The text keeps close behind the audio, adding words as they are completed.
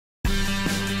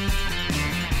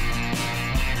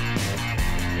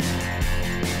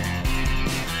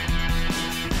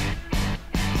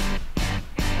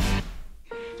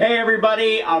Hey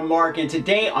everybody, I'm Mark, and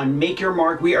today on Make Your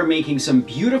Mark we are making some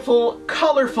beautiful,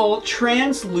 colorful,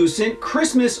 translucent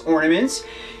Christmas ornaments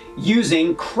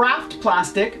using craft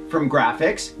plastic from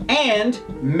Graphics and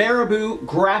Marabou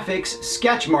Graphics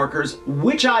sketch markers,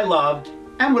 which I love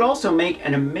and would also make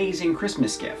an amazing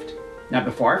Christmas gift. Now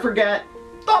before I forget,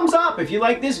 thumbs up if you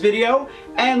like this video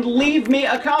and leave me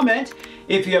a comment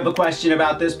if you have a question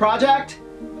about this project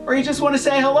or you just want to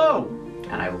say hello.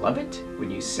 And I love it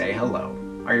when you say hello.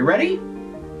 Are you ready?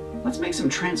 Let's make some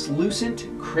translucent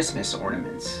Christmas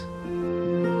ornaments.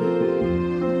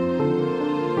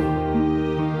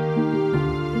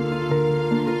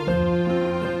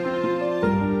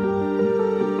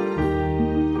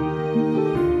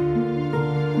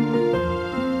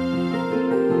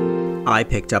 I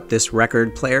picked up this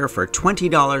record player for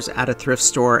 $20 at a thrift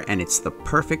store, and it's the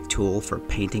perfect tool for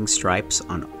painting stripes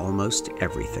on almost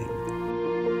everything.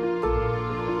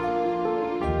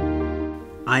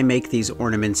 I make these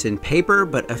ornaments in paper,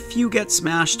 but a few get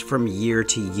smashed from year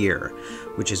to year,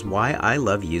 which is why I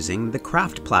love using the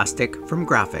craft plastic from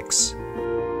Graphics.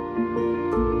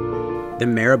 The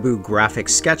Marabou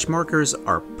Graphics sketch markers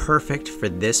are perfect for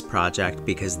this project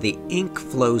because the ink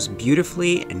flows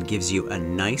beautifully and gives you a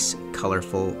nice,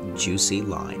 colorful, juicy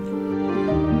line.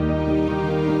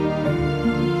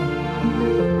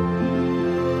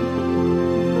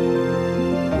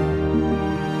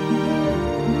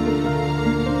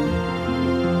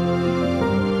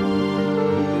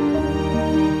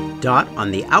 Dot on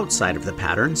the outside of the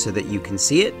pattern so that you can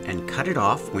see it and cut it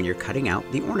off when you're cutting out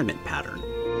the ornament pattern.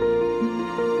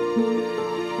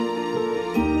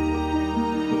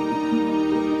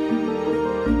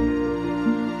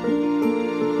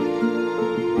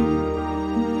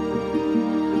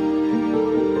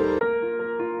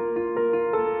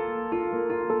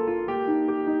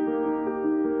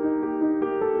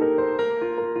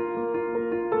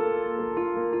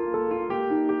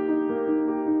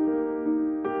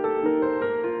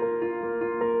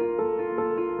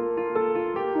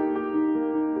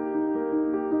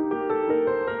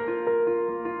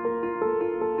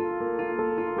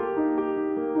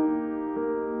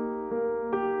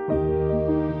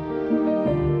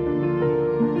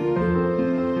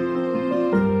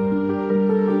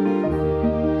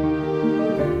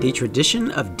 The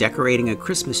tradition of decorating a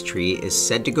Christmas tree is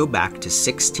said to go back to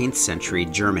 16th century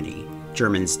Germany.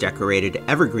 Germans decorated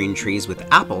evergreen trees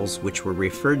with apples, which were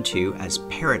referred to as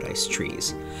paradise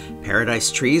trees.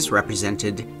 Paradise trees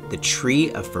represented the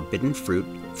tree of forbidden fruit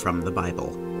from the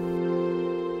Bible.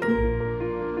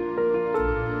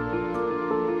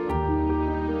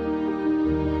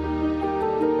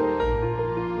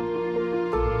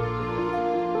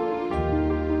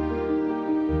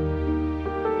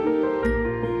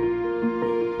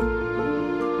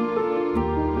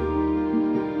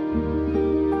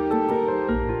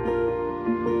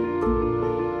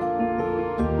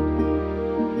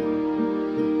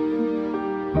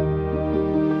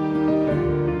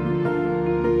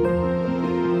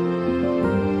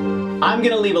 I'm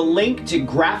going to leave a link to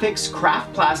Graphics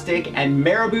Craft Plastic and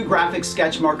Marabou Graphics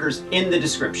sketch markers in the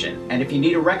description. And if you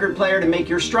need a record player to make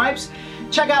your stripes,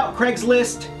 check out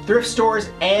Craigslist, thrift stores,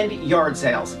 and yard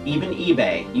sales, even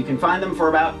eBay. You can find them for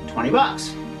about 20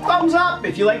 bucks. Thumbs up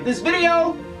if you like this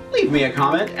video, leave me a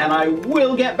comment and I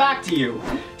will get back to you.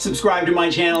 Subscribe to my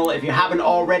channel if you haven't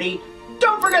already.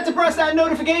 Don't forget to press that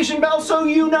notification bell so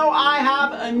you know I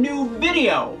have a new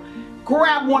video.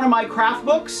 Grab one of my craft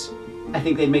books. I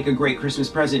think they'd make a great Christmas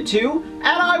present too, and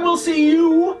I will see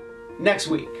you next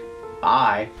week.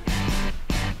 Bye.